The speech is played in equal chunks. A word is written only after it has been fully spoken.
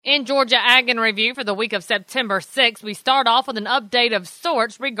In Georgia Ag in Review for the week of September 6th, we start off with an update of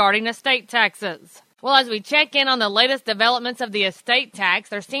sorts regarding estate taxes. Well, as we check in on the latest developments of the estate tax,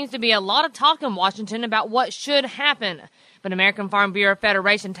 there seems to be a lot of talk in Washington about what should happen. But American Farm Bureau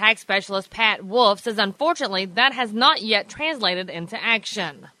Federation tax specialist Pat Wolf says, unfortunately, that has not yet translated into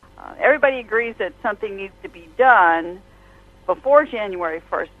action. Everybody agrees that something needs to be done before January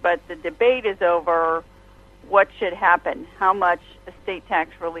 1st, but the debate is over what should happen, how much estate tax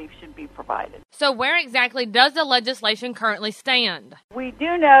relief should be provided. So where exactly does the legislation currently stand? We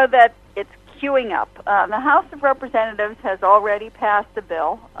do know that it's queuing up. The House of Representatives has already passed a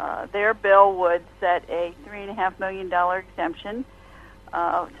bill. Their bill would set a $3.5 million exemption,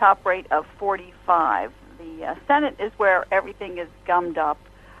 top rate of 45. The Senate is where everything is gummed up,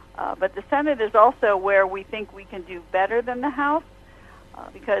 but the Senate is also where we think we can do better than the House.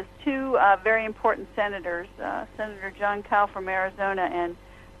 Because two very important senators, Senator John Kyle from Arizona and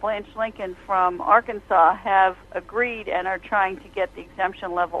Blanche Lincoln from Arkansas, have agreed and are trying to get the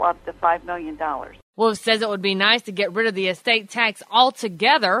exemption level up to $5 million. Wolf says it would be nice to get rid of the estate tax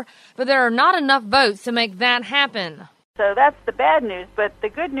altogether, but there are not enough votes to make that happen. So that's the bad news, but the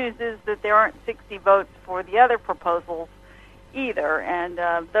good news is that there aren't 60 votes for the other proposals either, and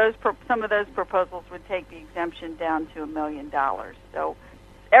some of those proposals would take the exemption down to $1 million. So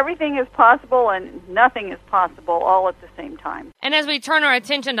everything is possible and nothing is possible all at the same time. And as we turn our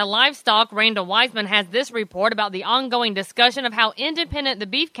attention to livestock, Randall Wiseman has this report about the ongoing discussion of how independent the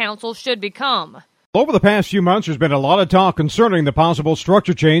Beef Council should become. Over the past few months, there's been a lot of talk concerning the possible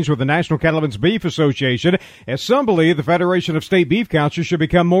structure change with the National Cattlemen's Beef Association, as some believe the Federation of State Beef Councils should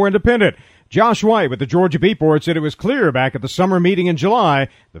become more independent. Josh White with the Georgia Beef Board said it was clear back at the summer meeting in July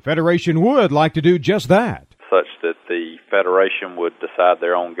the Federation would like to do just that. Such that the Federation would decide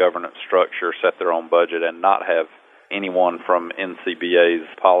their own governance structure, set their own budget, and not have anyone from NCBA's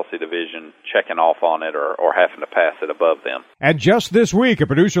policy division checking off on it or having to pass it above them. And just this week, a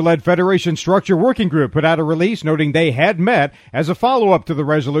producer-led Federation Structure Working Group put out a release noting they had met as a follow-up to the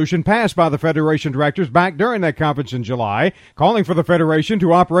resolution passed by the Federation directors back during that conference in July, calling for the Federation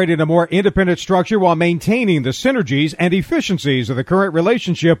to operate in a more independent structure while maintaining the synergies and efficiencies of the current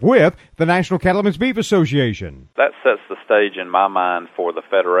relationship with the National Cattlemen's Beef Association. That sets the stage in my mind for the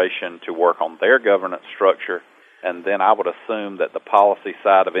Federation to work on their governance structure. And then I would assume that the policy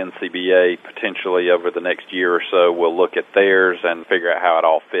side of NCBA potentially over the next year or so will look at theirs and figure out how it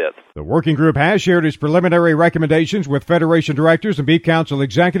all fits. The working group has shared its preliminary recommendations with Federation directors and Beef Council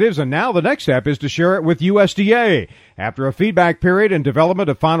executives, and now the next step is to share it with USDA. After a feedback period and development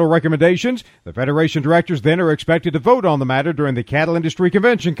of final recommendations, the Federation directors then are expected to vote on the matter during the Cattle Industry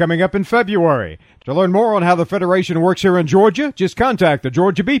Convention coming up in February. To learn more on how the Federation works here in Georgia, just contact the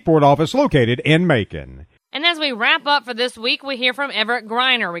Georgia Beef Board office located in Macon. And as we wrap up for this week, we hear from Everett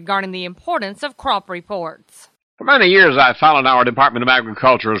Griner regarding the importance of crop reports. For many years, I've followed our Department of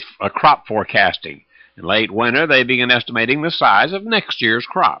Agriculture's crop forecasting. In late winter, they begin estimating the size of next year's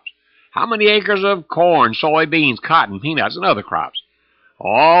crops. How many acres of corn, soybeans, cotton, peanuts, and other crops?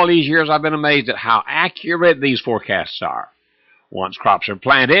 All these years, I've been amazed at how accurate these forecasts are. Once crops are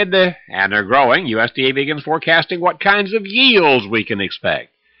planted and are growing, USDA begins forecasting what kinds of yields we can expect.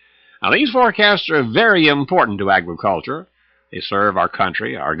 Now, these forecasts are very important to agriculture. They serve our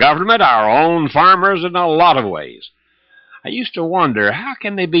country, our government, our own farmers in a lot of ways. I used to wonder, how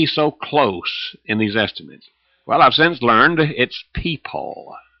can they be so close in these estimates? Well, I've since learned it's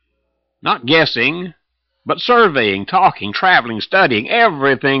people. Not guessing, but surveying, talking, traveling, studying,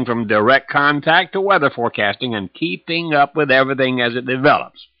 everything from direct contact to weather forecasting and keeping up with everything as it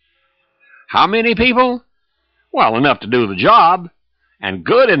develops. How many people? Well, enough to do the job. And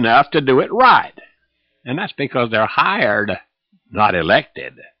good enough to do it right. And that's because they're hired, not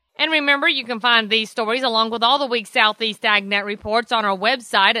elected. And remember, you can find these stories along with all the week's Southeast AgNet reports on our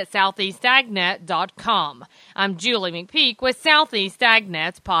website at southeastagnet.com. I'm Julie McPeak with Southeast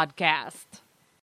AgNet's podcast.